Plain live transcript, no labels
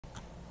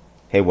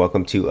Hey,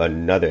 welcome to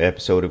another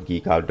episode of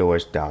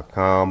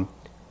GeekOutdoors.com.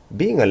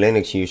 Being a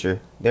Linux user,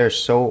 there are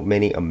so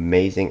many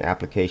amazing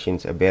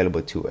applications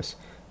available to us,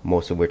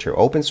 most of which are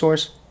open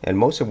source and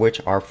most of which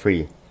are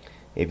free.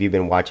 If you've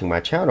been watching my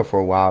channel for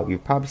a while,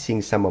 you've probably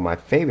seen some of my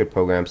favorite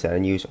programs that I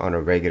use on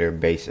a regular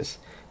basis,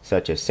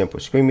 such as Simple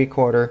Screen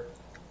Recorder,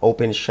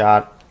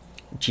 OpenShot,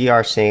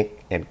 GRSync,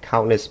 and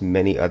countless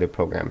many other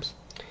programs.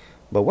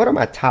 But what are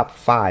my top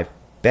 5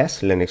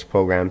 best Linux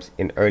programs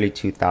in early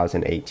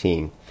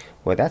 2018?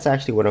 Well, that's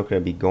actually what I'm going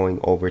to be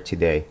going over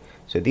today.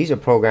 So these are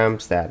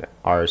programs that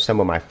are some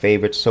of my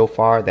favorites so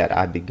far that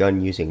I've begun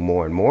using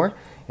more and more,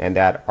 and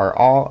that are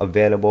all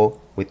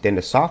available within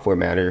the software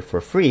manager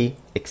for free,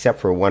 except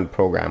for one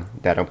program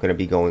that I'm going to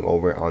be going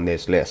over on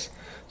this list.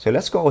 So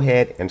let's go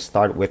ahead and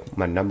start with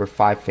my number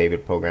 5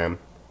 favorite program,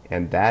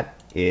 and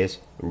that is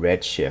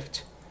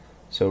Redshift.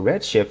 So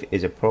Redshift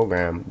is a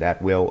program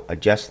that will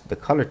adjust the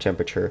color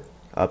temperature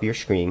of your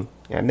screen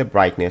and the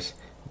brightness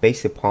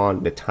based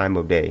upon the time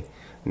of day.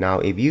 Now,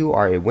 if you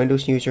are a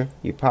Windows user,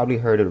 you probably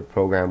heard of a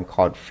program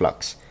called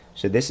Flux.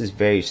 So this is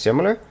very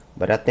similar,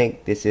 but I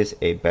think this is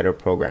a better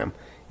program.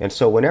 And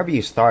so whenever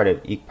you start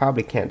it, you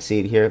probably can't see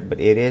it here, but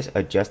it is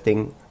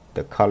adjusting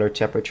the color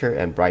temperature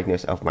and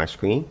brightness of my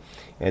screen.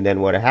 And then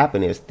what will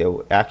happen is there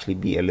will actually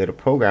be a little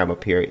program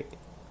up here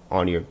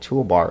on your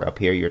toolbar up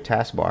here, your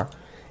taskbar.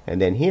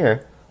 And then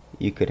here,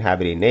 you could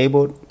have it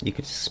enabled. You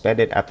could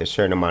suspend it after a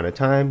certain amount of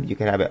time. You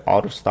can have it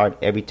auto start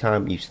every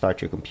time you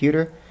start your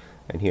computer.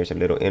 And here's a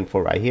little info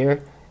right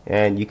here,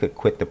 and you could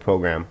quit the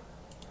program.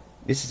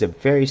 This is a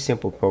very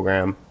simple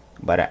program,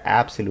 but I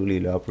absolutely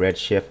love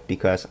Redshift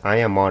because I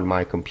am on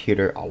my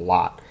computer a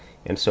lot.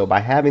 And so by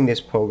having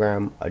this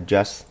program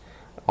adjust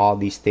all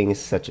these things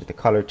such as the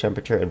color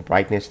temperature and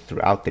brightness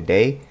throughout the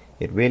day,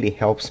 it really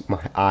helps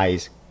my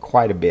eyes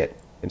quite a bit.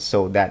 And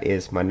so that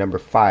is my number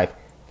 5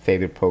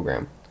 favorite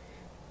program.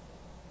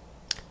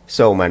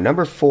 So my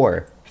number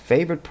 4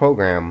 favorite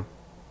program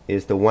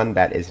is the one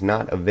that is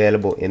not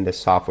available in the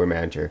software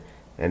manager,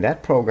 and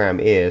that program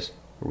is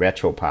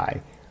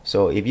RetroPie.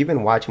 So if you've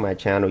been watching my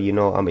channel, you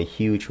know I'm a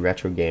huge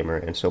retro gamer,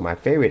 and so my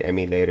favorite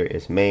emulator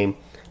is MAME,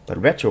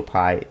 but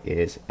RetroPie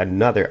is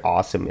another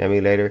awesome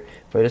emulator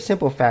for the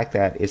simple fact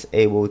that it's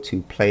able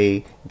to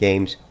play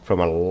games from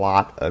a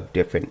lot of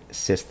different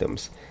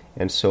systems,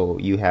 and so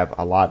you have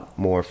a lot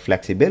more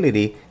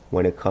flexibility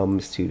when it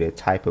comes to the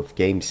type of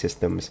game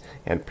systems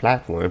and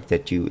platforms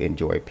that you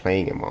enjoy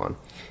playing them on.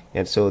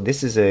 And so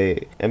this is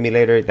a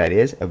emulator that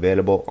is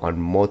available on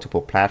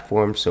multiple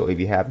platforms. So if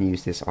you haven't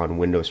used this on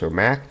Windows or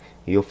Mac,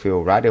 you'll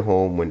feel right at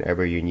home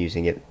whenever you're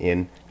using it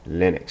in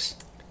Linux.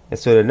 And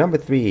so the number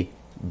 3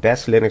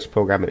 best Linux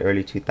program in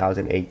early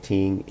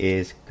 2018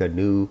 is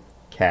GNU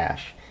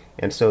Cache.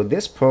 And so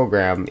this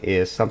program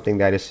is something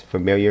that is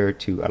familiar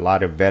to a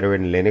lot of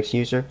veteran Linux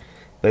users,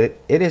 but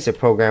it is a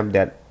program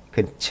that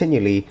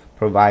continually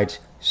provides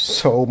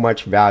so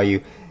much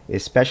value,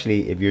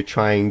 especially if you're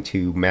trying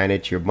to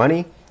manage your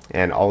money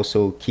and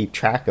also keep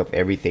track of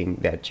everything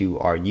that you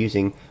are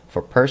using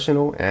for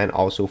personal and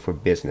also for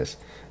business.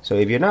 So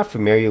if you're not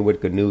familiar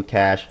with GNU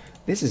Cache,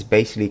 this is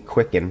basically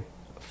Quicken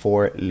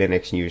for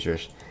Linux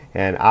users,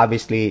 and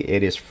obviously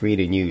it is free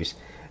to use.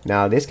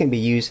 Now this can be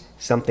used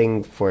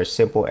something for as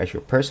simple as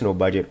your personal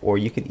budget, or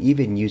you could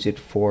even use it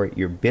for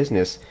your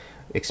business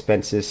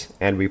expenses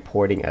and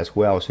reporting as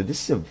well. So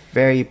this is a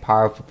very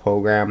powerful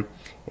program,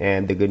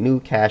 and the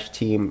GNU Cache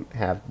team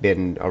have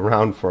been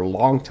around for a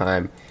long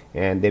time,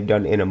 and they've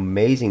done an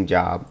amazing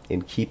job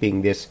in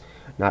keeping this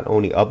not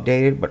only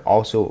updated but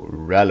also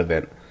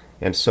relevant.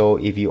 And so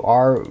if you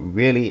are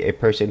really a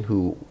person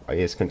who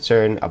is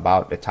concerned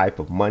about the type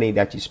of money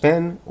that you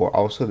spend or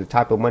also the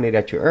type of money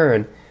that you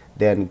earn,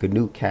 then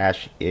GNU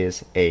Cache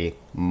is a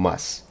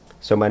must.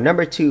 So my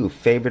number 2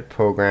 favorite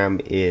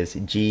program is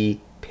Geek.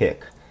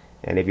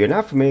 And if you're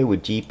not familiar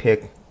with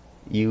Geek,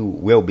 you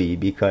will be,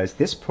 because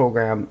this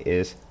program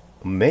is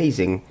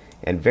amazing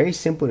and very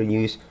simple to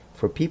use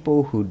for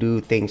people who do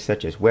things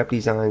such as web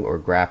design or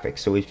graphics.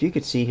 So if you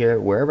could see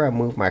here, wherever I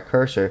move my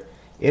cursor,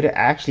 it'll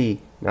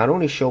actually not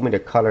only show me the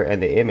color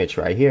and the image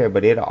right here,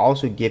 but it'll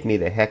also give me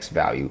the hex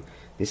value.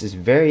 This is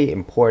very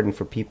important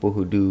for people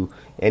who do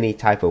any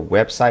type of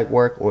website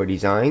work or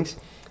designs.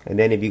 And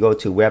then if you go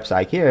to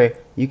website here,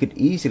 you could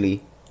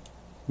easily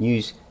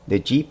use the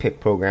Geek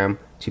program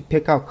to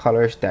pick out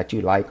colors that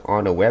you like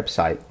on a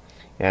website,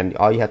 and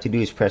all you have to do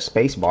is press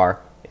spacebar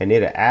and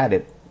it'll add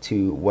it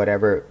to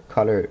whatever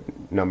color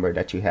number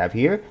that you have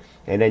here,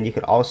 and then you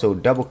could also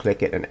double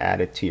click it and add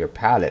it to your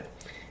palette.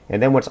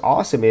 And then what's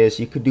awesome is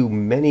you could do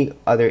many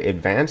other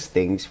advanced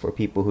things for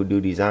people who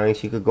do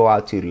designs. You could go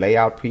out to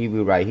layout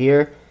preview right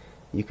here.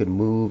 You could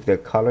move the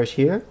colors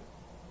here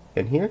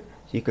and here,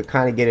 so you could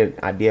kind of get an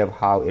idea of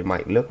how it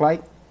might look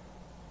like.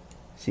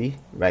 See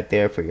right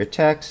there for your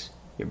text,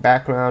 your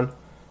background.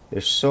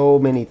 There's so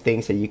many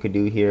things that you could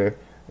do here,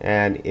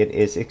 and it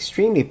is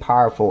extremely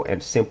powerful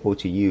and simple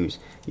to use.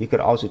 You could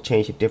also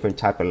change the different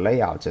type of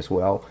layouts as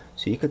well,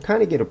 so you could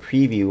kind of get a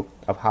preview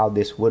of how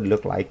this would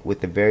look like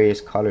with the various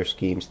color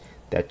schemes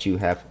that you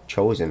have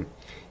chosen.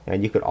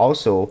 And you could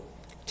also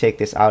take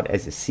this out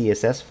as a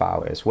CSS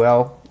file as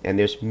well. And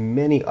there's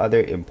many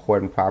other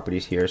important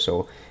properties here.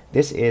 So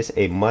this is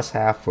a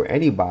must-have for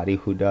anybody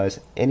who does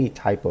any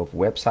type of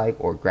website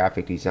or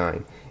graphic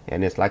design.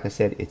 And it's like I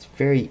said, it's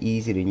very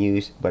easy to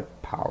use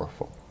but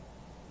powerful.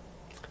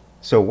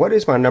 So what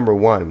is my number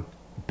one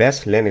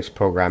best Linux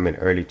program in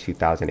early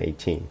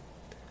 2018?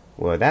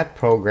 Well, that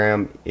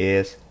program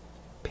is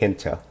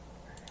Penta.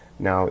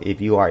 Now, if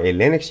you are a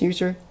Linux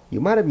user, you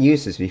might have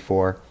used this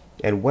before,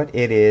 and what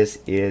it is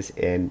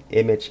an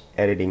image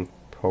editing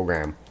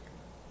program.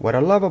 What I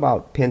love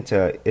about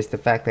Penta is the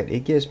fact that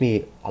it gives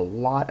me a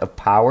lot of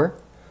power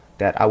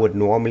that I would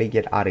normally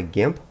get out of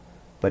GIMP,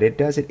 but it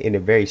does it in a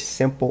very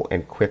simple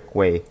and quick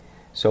way.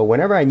 So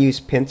whenever I use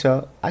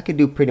Penta, I can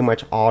do pretty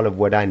much all of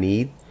what I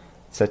need,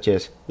 such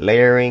as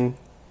layering,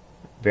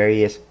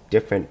 various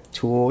different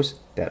tools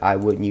that I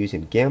wouldn't use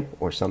in GIMP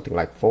or something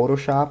like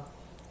Photoshop.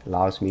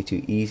 Allows me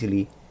to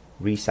easily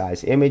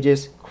resize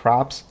images,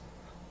 crops,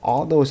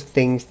 all those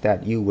things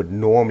that you would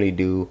normally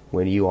do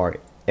when you are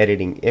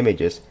editing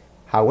images.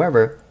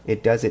 However,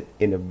 it does it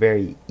in a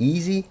very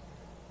easy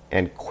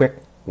and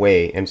quick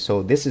way. And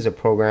so this is a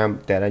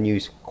program that I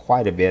use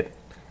quite a bit,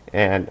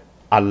 and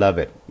I love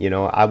it. You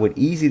know, I would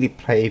easily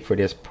pay for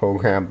this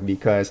program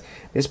because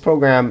this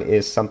program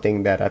is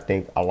something that I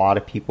think a lot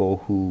of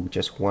people who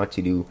just want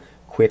to do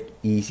quick,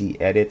 easy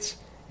edits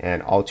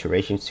and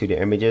alterations to the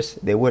images,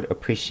 they would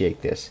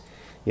appreciate this.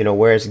 You know,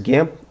 whereas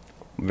GIMP,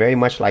 very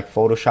much like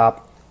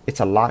Photoshop, it's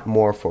a lot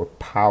more for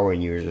power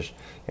users.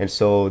 And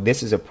so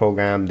this is a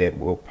program that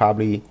will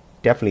probably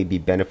definitely be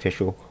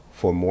beneficial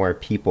for more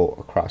people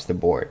across the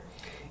board.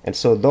 And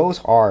so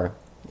those are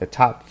the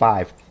top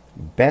 5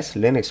 best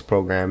Linux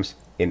programs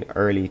in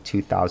early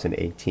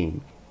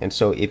 2018. And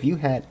so if you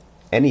had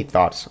any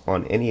thoughts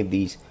on any of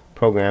these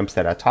programs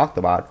that I talked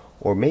about,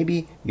 or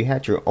maybe you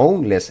had your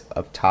own list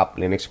of top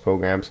Linux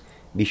programs,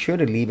 be sure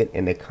to leave it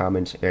in the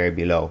comments area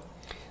below.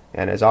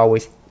 And as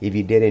always, if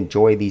you did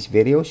enjoy these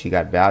videos, you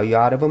got value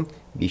out of them,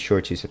 be sure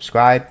to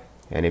subscribe.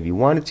 And if you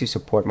wanted to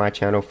support my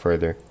channel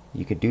further,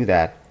 you could do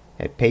that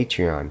at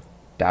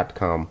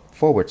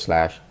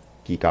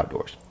patreon.com/Geek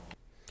Outdoors.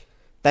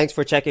 Thanks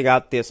for checking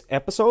out this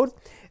episode.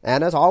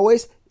 And as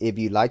always, if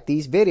you like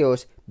these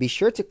videos, be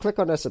sure to click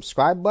on the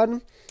subscribe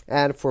button.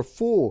 And for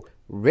full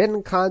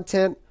written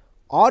content,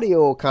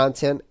 audio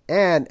content,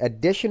 and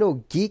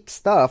additional geek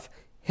stuff,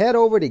 head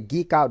over to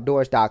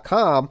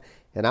geekoutdoors.com,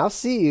 and I'll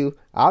see you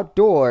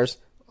outdoors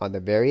on the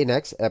very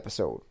next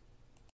episode.